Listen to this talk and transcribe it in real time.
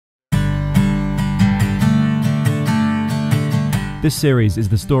This series is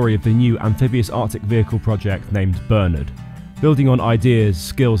the story of the new amphibious Arctic vehicle project named Bernard. Building on ideas,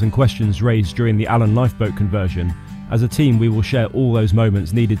 skills and questions raised during the Allen lifeboat conversion, as a team we will share all those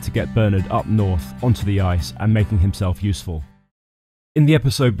moments needed to get Bernard up north, onto the ice and making himself useful. In the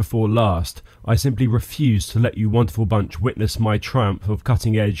episode before last, I simply refused to let you wonderful bunch witness my triumph of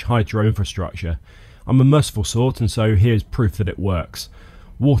cutting-edge hydro infrastructure. I'm a merciful sort, and so here's proof that it works.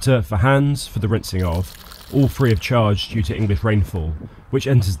 Water for hands, for the rinsing of, all free of charge due to English rainfall, which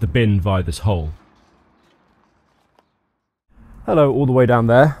enters the bin via this hole. Hello, all the way down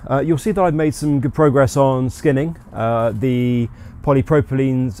there. You'll see that I've made some good progress on skinning. The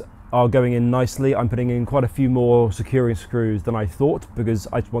polypropylenes are going in nicely. I'm putting in quite a few more securing screws than I thought because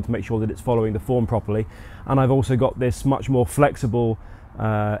I just want to make sure that it's following the form properly. And I've also got this much more flexible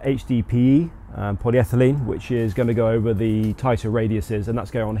HDPE polyethylene, which is going to go over the tighter radiuses, and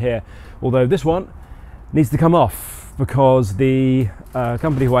that's going on here. Although this one needs to come off because the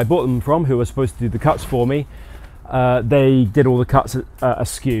company who I bought them from, who was supposed to do the cuts for me, they did all the cuts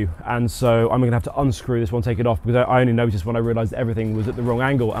askew, and so I'm going to have to unscrew this one, take it off, because I only noticed when I realised everything was at the wrong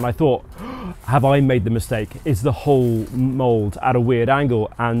angle, and I thought, have I made the mistake? Is the whole mould at a weird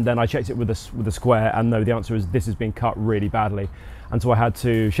angle? And then I checked it with a square, and no, the answer is this has been cut really badly. And so I had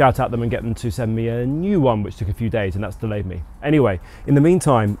to shout at them and get them to send me a new one, which took a few days, and that's delayed me. Anyway, in the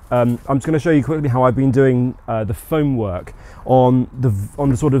meantime, I'm just going to show you quickly how I've been doing the foam work on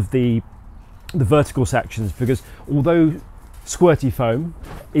the sort of the vertical sections, because although squirty foam,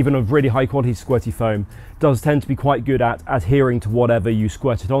 even of really high quality squirty foam, does tend to be quite good at adhering to whatever you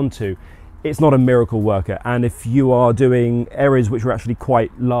squirt it onto, it's not a miracle worker. And if you are doing areas which are actually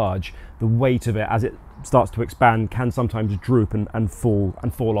quite large, the weight of it as it starts to expand can sometimes droop and fall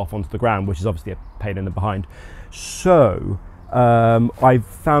off onto the ground, which is obviously a pain in the behind. So I've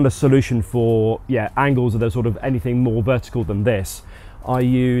found a solution for angles that are sort of anything more vertical than this. I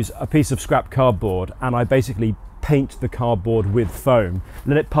use a piece of scrap cardboard and I basically paint the cardboard with foam,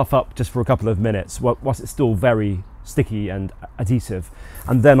 let it puff up just for a couple of minutes whilst it's still very sticky and adhesive,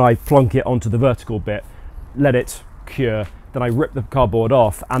 and then I plonk it onto the vertical bit, let it cure. Then I rip the cardboard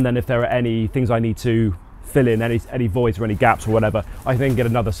off, and then if there are any things I need to fill in, any voids or any gaps or whatever, I then get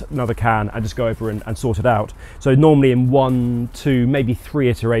another can and just go over and sort it out. So normally in 1, 2, maybe 3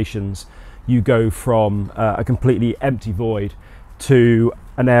 iterations, you go from a completely empty void to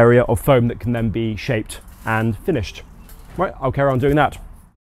an area of foam that can then be shaped and finished. Right, I'll carry on doing that.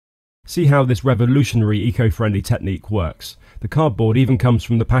 See how this revolutionary eco-friendly technique works. The cardboard even comes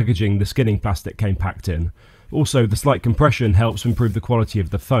from the packaging the skinning plastic came packed in. Also, the slight compression helps improve the quality of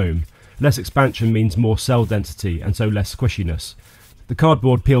the foam. Less expansion means more cell density and so less squishiness. The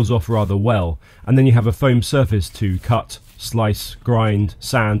cardboard peels off rather well, and then you have a foam surface to cut, slice, grind,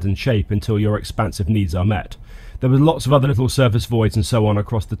 sand and shape until your expansive needs are met. There were lots of other little surface voids and so on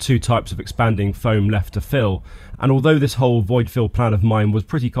across the 2 types of expanding foam left to fill, and although this whole void fill plan of mine was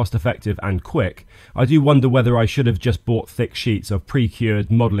pretty cost effective and quick, I do wonder whether I should have just bought thick sheets of pre-cured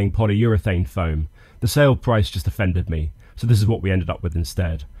modelling polyurethane foam. The sale price just offended me, so this is what we ended up with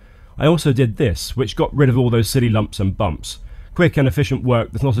instead. I also did this, which got rid of all those silly lumps and bumps. Quick and efficient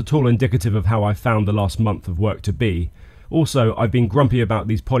work that's not at all indicative of how I found the last month of work to be. Also, I've been grumpy about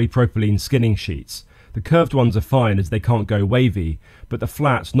these polypropylene skinning sheets. The curved ones are fine as they can't go wavy, but the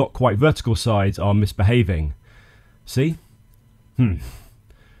flat, not quite vertical sides are misbehaving. See?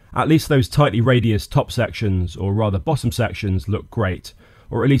 At least those tightly radius top sections, or rather bottom sections, look great.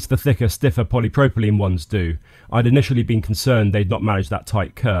 Or at least the thicker, stiffer polypropylene ones do. I'd initially been concerned they'd not manage that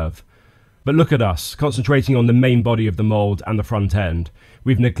tight curve. But look at us, concentrating on the main body of the mould and the front end.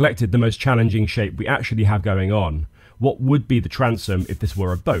 We've neglected the most challenging shape we actually have going on. What would be the transom if this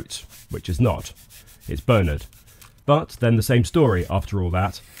were a boat? Which is not. It's Bernard. But then the same story after all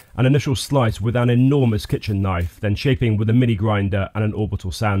that. An initial slice with an enormous kitchen knife, then shaping with a mini grinder and an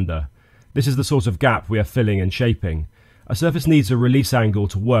orbital sander. This is the sort of gap we are filling and shaping. A surface needs a release angle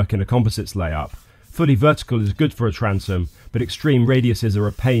to work in a composites layup. Fully vertical is good for a transom, but extreme radiuses are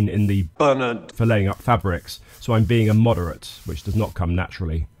a pain in the Bernard for laying up fabrics, so I'm being a moderate, which does not come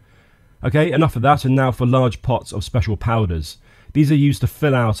naturally. Okay, enough of that, and now for large pots of special powders. These are used to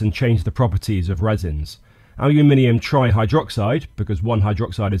fill out and change the properties of resins. Aluminium trihydroxide, because one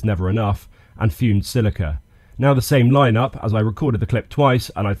hydroxide is never enough, and fumed silica. Now the same lineup, as I recorded the clip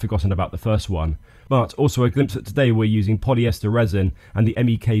twice and I'd forgotten about the first one. But also a glimpse at today we're using polyester resin and the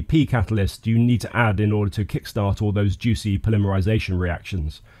MEKP catalyst you need to add in order to kickstart all those juicy polymerization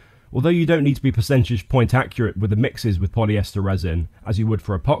reactions. Although you don't need to be percentage point accurate with the mixes with polyester resin, as you would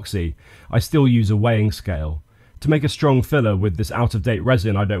for epoxy, I still use a weighing scale. To make a strong filler with this out-of-date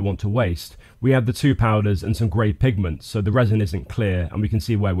resin I don't want to waste, we add the 2 powders and some grey pigment so the resin isn't clear and we can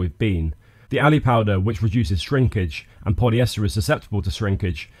see where we've been. The alley powder, which reduces shrinkage, and polyester is susceptible to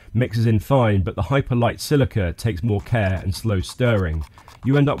shrinkage, mixes in fine, but the hyper-light silica takes more care and slow stirring.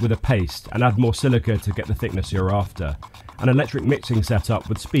 You end up with a paste, and add more silica to get the thickness you're after. An electric mixing setup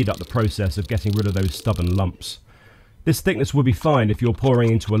would speed up the process of getting rid of those stubborn lumps. This thickness would be fine if you're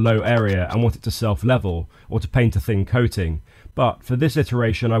pouring into a low area and want it to self-level, or to paint a thin coating, but for this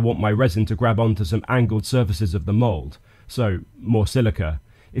iteration I want my resin to grab onto some angled surfaces of the mould, so more silica.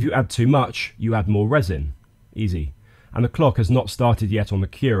 If you add too much, you add more resin. Easy. And the clock has not started yet on the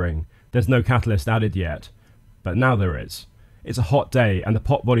curing. There's no catalyst added yet, but now there is. It's a hot day and the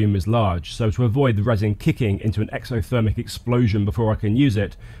pot volume is large, so to avoid the resin kicking into an exothermic explosion before I can use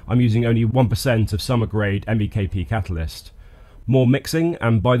it, I'm using only 1% of summer grade MEKP catalyst. More mixing,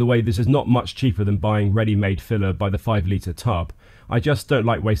 and by the way, this is not much cheaper than buying ready-made filler by the 5-litre tub. I just don't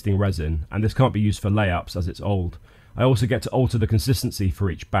like wasting resin, and this can't be used for layups as it's old. I also get to alter the consistency for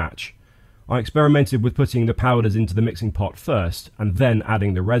each batch. I experimented with putting the powders into the mixing pot first, and then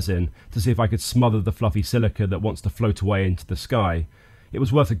adding the resin, to see if I could smother the fluffy silica that wants to float away into the sky. It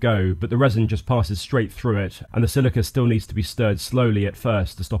was worth a go, but the resin just passes straight through it, and the silica still needs to be stirred slowly at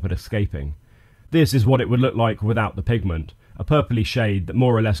first to stop it escaping. This is what it would look like without the pigment, a purpley shade that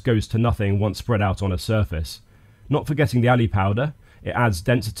more or less goes to nothing once spread out on a surface. Not forgetting the alley powder, it adds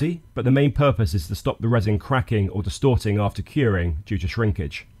density, but the main purpose is to stop the resin cracking or distorting after curing due to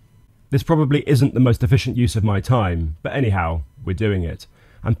shrinkage. This probably isn't the most efficient use of my time, but anyhow, we're doing it.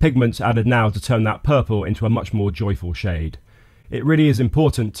 And pigment's added now to turn that purple into a much more joyful shade. It really is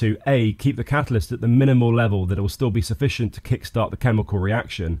important to A, keep the catalyst at the minimal level that it will still be sufficient to kickstart the chemical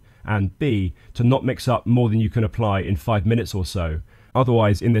reaction, and B, to not mix up more than you can apply in 5 minutes or so.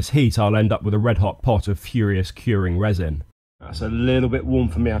 Otherwise, in this heat, I'll end up with a red-hot pot of furious curing resin. That's a little bit warm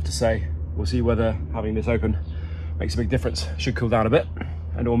for me, I have to say. We'll see whether having this open makes a big difference. Should cool down a bit,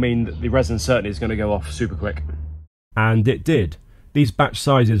 and it will mean that the resin certainly is going to go off super quick. And it did. These batch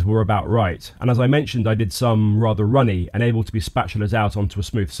sizes were about right, and as I mentioned, I did some rather runny and able to be spatulaed out onto a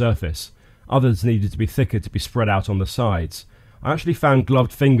smooth surface. Others needed to be thicker to be spread out on the sides. I actually found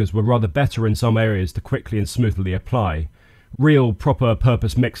gloved fingers were rather better in some areas to quickly and smoothly apply. Real, proper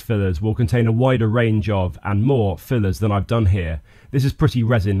purpose mix fillers will contain a wider range of, and more, fillers than I've done here. This is pretty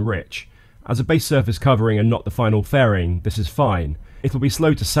resin rich. As a base surface covering and not the final fairing, this is fine. It'll be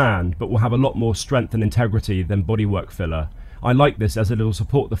slow to sand, but will have a lot more strength and integrity than bodywork filler. I like this as it'll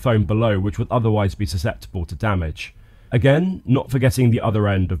support the foam below, which would otherwise be susceptible to damage. Again, not forgetting the other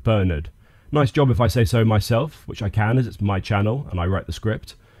end of Bernard. Nice job if I say so myself, which I can as it's my channel and I write the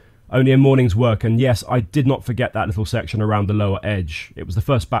script. Only a morning's work, and yes, I did not forget that little section around the lower edge. It was the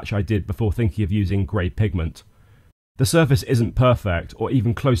first batch I did before thinking of using grey pigment. The surface isn't perfect, or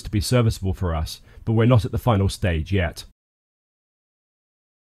even close to be serviceable for us, but we're not at the final stage yet.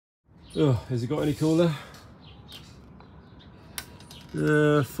 Oh, has it got any cooler?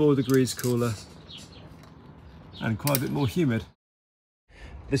 4 degrees cooler. And quite a bit more humid.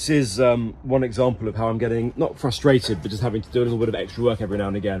 This is one example of how I'm getting, not frustrated, but just having to do a little bit of extra work every now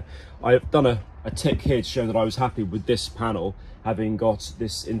and again. I've done a tick here to show that I was happy with this panel, having got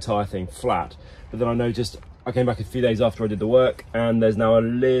this entire thing flat. But then I noticed, I came back a few days after I did the work, and there's now a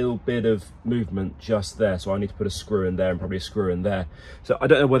little bit of movement just there. So I need to put a screw in there and probably a screw in there. So I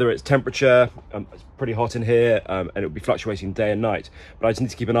don't know whether it's temperature, it's pretty hot in here, and it'll be fluctuating day and night. But I just need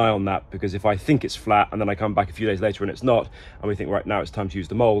to keep an eye on that, because if I think it's flat and then I come back a few days later and it's not, and we think right now it's time to use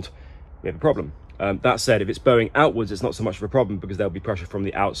the mold, we have a problem. That said, if it's bowing outwards, it's not so much of a problem because there'll be pressure from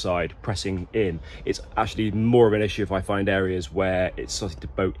the outside pressing in. It's actually more of an issue if I find areas where it's starting to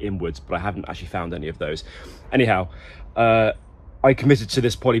bow inwards, but I haven't actually found any of those. Anyhow, I committed to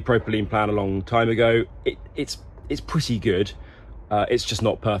this polypropylene plan a long time ago. It's pretty good. It's just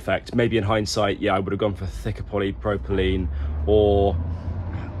not perfect. Maybe in hindsight, yeah, I would have gone for thicker polypropylene, or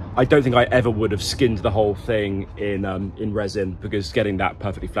I don't think I ever would have skinned the whole thing in resin, because getting that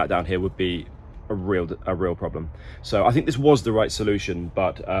perfectly flat down here would be a real problem. So I think this was the right solution,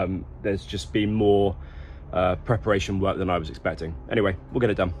 but there's just been more preparation work than I was expecting. Anyway, we'll get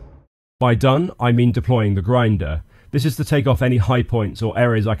it done. By done, I mean deploying the grinder. This is to take off any high points or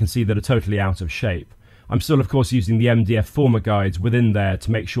areas I can see that are totally out of shape. I'm still of course using the MDF former guides within there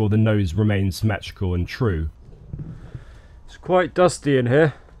to make sure the nose remains symmetrical and true. It's quite dusty in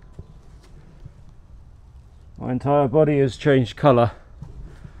here. My entire body has changed colour.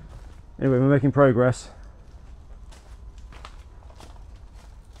 Anyway, we're making progress.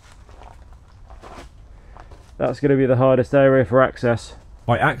 That's going to be the hardest area for access.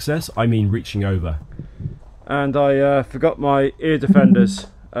 By access, I mean reaching over. and I forgot my ear defenders,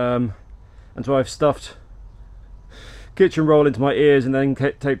 and so I've stuffed kitchen roll into my ears and then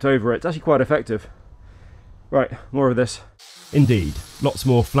taped over it. It's actually quite effective. Right, more of this. Indeed, lots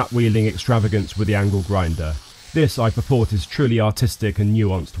more flat wheeling extravagance with the angle grinder. This, I purport, is truly artistic and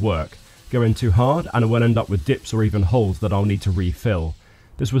nuanced work. Go in too hard and I will end up with dips or even holes that I'll need to refill.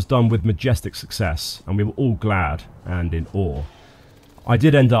 This was done with majestic success, and we were all glad and in awe. I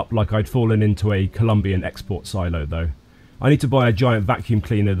did end up like I'd fallen into a Colombian export silo though. I need to buy a giant vacuum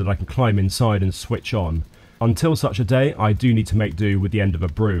cleaner that I can climb inside and switch on. Until such a day, I do need to make do with the end of a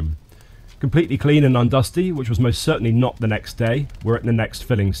broom. Completely clean and undusty, which was most certainly not the next day, we're at the next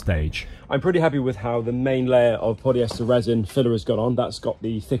filling stage. I'm pretty happy with how the main layer of polyester resin filler has gone on. That's got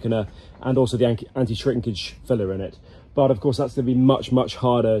the thickener and also the anti-shrinkage filler in it. But of course that's going to be much, much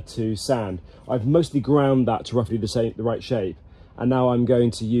harder to sand. I've mostly ground that to roughly the right shape. And now I'm going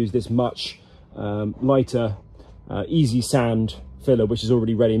to use this much lighter, easy sand filler, which is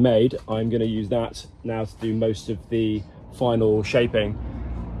already ready made. I'm going to use that now to do most of the final shaping.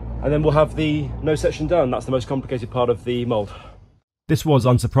 And then we'll have the nose section done. That's the most complicated part of the mould. This was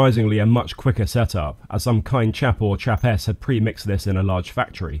unsurprisingly a much quicker setup, as some kind chap or chapess had pre-mixed this in a large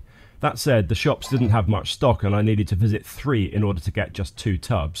factory. That said, the shops didn't have much stock and I needed to visit 3 in order to get just 2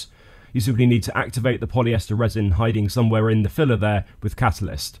 tubs. You simply need to activate the polyester resin hiding somewhere in the filler there with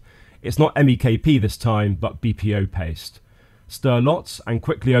catalyst. It's not MEKP this time, but BPO paste. Stir lots and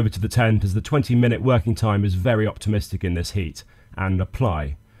quickly over to the tent, as the 20-minute working time is very optimistic in this heat, and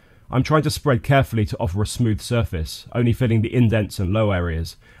apply. I'm trying to spread carefully to offer a smooth surface, only filling the indents and low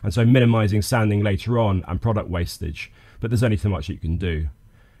areas, and so minimising sanding later on and product wastage, but there's only so much you can do.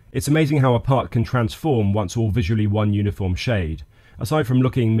 It's amazing how a part can transform once all visually one uniform shade. Aside from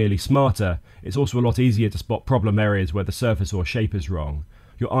looking merely smarter, it's also a lot easier to spot problem areas where the surface or shape is wrong.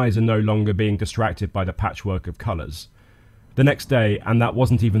 Your eyes are no longer being distracted by the patchwork of colours. The next day, and that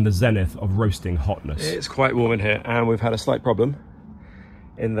wasn't even the zenith of roasting hotness. It's quite warm in here, and we've had a slight problem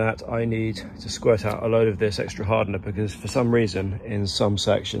in that I need to squirt out a load of this extra hardener, because for some reason in some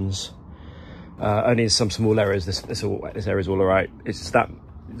sections, only in some small areas, this area is all alright. It's just that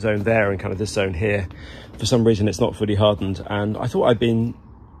zone there and kind of this zone here. For some reason it's not fully hardened, and I thought I'd been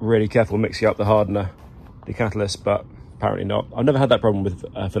really careful mixing up the hardener, the catalyst, but apparently not. I've never had that problem with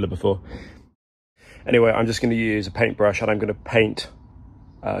filler before. Anyway, I'm just going to use a paintbrush and I'm going to paint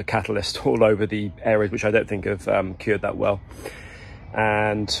catalyst all over the areas which I don't think have cured that well.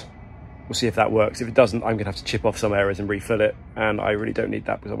 And we'll see if that works. If it doesn't, I'm gonna have to chip off some areas and refill it, and I really don't need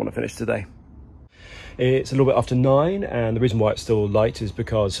that because I want to finish today. It's a little bit after 9, and the reason why it's still light is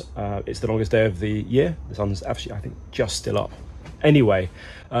because it's the longest day of the year. The sun's actually, I think, just still up. Anyway,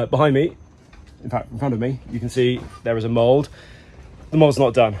 behind me, in fact in front of me, you can see there is a mould. The mould's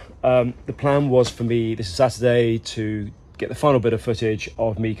not done. The plan was for me this Saturday to get the final bit of footage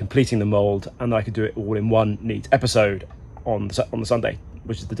of me completing the mould, and I could do it all in one neat episode on the Sunday,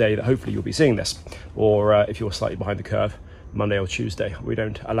 which is the day that hopefully you'll be seeing this, or if you're slightly behind the curve, Monday or Tuesday. We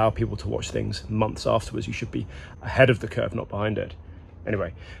don't allow people to watch things months afterwards. You should be ahead of the curve, not behind it.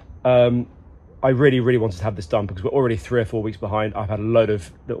 Anyway, I really wanted to have this done because we're already 3 or 4 weeks behind. I've had a load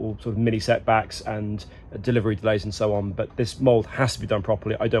of little sort of mini setbacks and delivery delays and so on, but this mould has to be done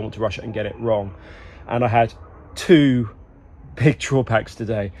properly. I don't want to rush it and get it wrong. And I had 2 big drawbacks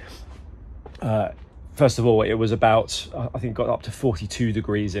today. First of all, it was about, I think it got up to 42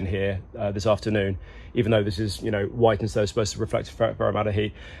 degrees in here this afternoon, even though this is, you know, white and so supposed to reflect a fair amount of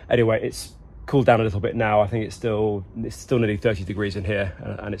heat. Anyway, it's cooled down a little bit now. I think it's still nearly 30 degrees in here,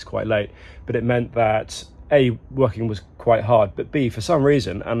 and it's quite late. But it meant that A, working was quite hard, but B, for some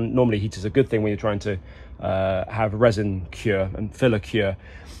reason, and normally heat is a good thing when you're trying to have resin cure and filler cure,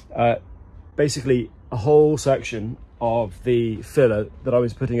 basically a whole section of the filler that I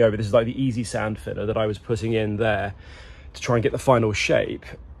was putting over, this is like the easy sand filler that I was putting in there to try and get the final shape,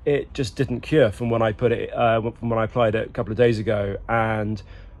 it just didn't cure from when I put it from when I applied it a couple of days ago. And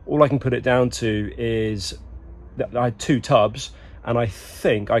all I can put it down to is that I had 2 tubs, and I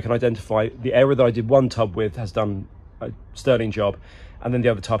think I can identify the area that I did 1 tub with has done a sterling job, and then the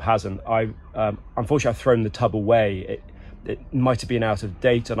other tub hasn't. Unfortunately I've thrown the tub away. It might have been out of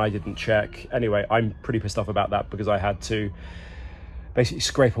date and I didn't check. Anyway, I'm pretty pissed off about that because I had to basically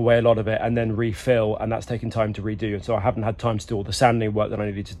scrape away a lot of it and then refill, and that's taken time to redo. And so I haven't had time to do all the sanding work that I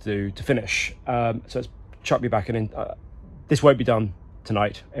needed to do to finish. So it's chucked me back in. This won't be done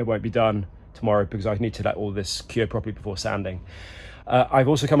tonight. It won't be done tomorrow because I need to let all this cure properly before sanding. I've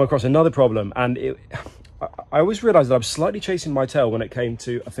also come across another problem, and I always realized that I was slightly chasing my tail when it came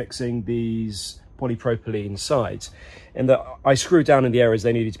to affixing these polypropylene sides, in that I screwed down in the areas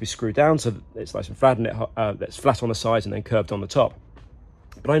they needed to be screwed down, so that it's nice and flat, and it's flat on the sides and then curved on the top.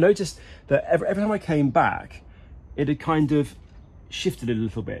 But I noticed that every time I came back, it had kind of shifted a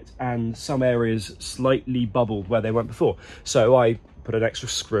little bit, and some areas slightly bubbled where they weren't before. So I put an extra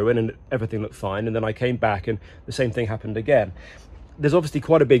screw in and everything looked fine, and then I came back and the same thing happened again. There's obviously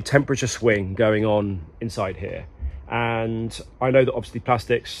quite a big temperature swing going on inside here, and I know that obviously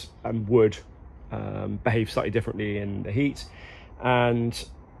plastics and wood behave slightly differently in the heat, and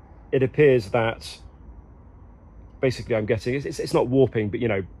it appears that basically I'm getting, it's not warping, but you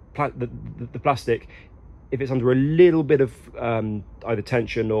know, the plastic, if it's under a little bit of either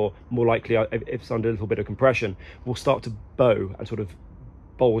tension, or more likely if it's under a little bit of compression, will start to bow and sort of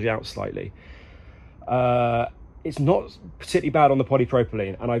bulge out slightly. It's not particularly bad on the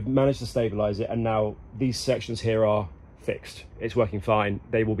polypropylene, and I've managed to stabilize it, and now these sections here are fixed. It's working fine.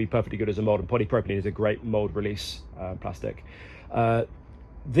 They will be perfectly good as a mold, and polypropylene is a great mold release plastic.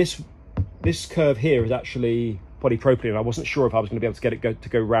 This curve here is actually polypropylene. I wasn't sure if I was going to be able to get it to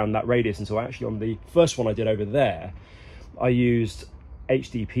go around that radius, and so actually on the first one I did over there, I used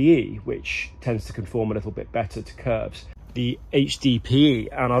HDPE, which tends to conform a little bit better to curves. The HDPE,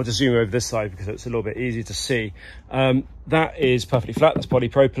 and I'll just zoom over this side because it's a little bit easier to see, that is perfectly flat. That's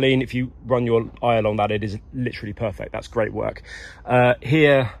polypropylene. If you run your eye along that, it is literally perfect. That's great work.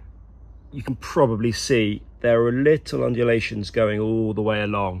 Here you can probably see there are little undulations going all the way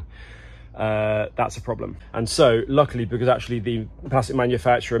along. That's a problem. And so luckily, because actually the plastic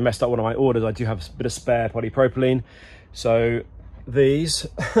manufacturer messed up one of my orders, I do have a bit of spare polypropylene. So these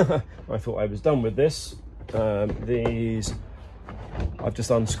I thought I was done with this. These I've just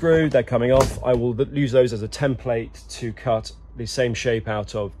unscrewed, they're coming off. I will use those as a template to cut the same shape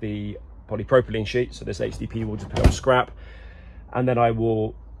out of the polypropylene sheet, so this HDPE will just become scrap, and then I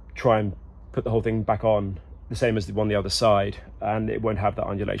will try and put the whole thing back on the same as the one the other side, and it won't have that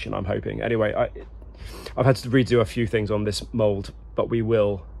undulation, I'm hoping. Anyway, I've had to redo a few things on this mold, but we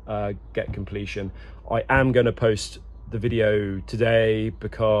will get completion. I am going to post the video today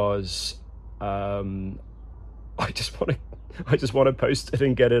because I just want to post it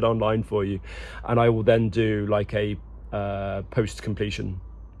and get it online for you, and I will then do like a post completion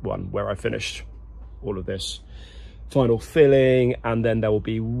one where I finished all of this final filling, and then there will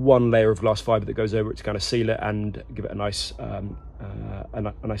be one layer of glass fibre that goes over it to kind of seal it and give it a nice a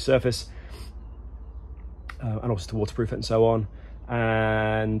nice surface, and also to waterproof it and so on.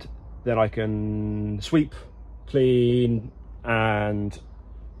 And then I can sweep, clean, and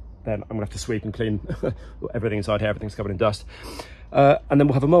then I'm gonna have to sweep and clean everything inside here. Everything's covered in dust, and then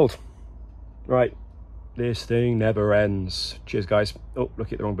we'll have a mold. Right, this thing never ends. Cheers, guys. Oh,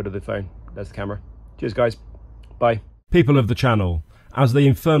 look at the wrong bit of the phone. There's the camera. Cheers, guys. Bye. People of the channel, as the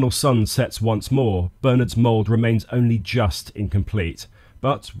infernal sun sets once more, Bernard's mould remains only just incomplete,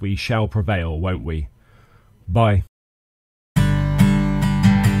 but we shall prevail, won't we? Bye.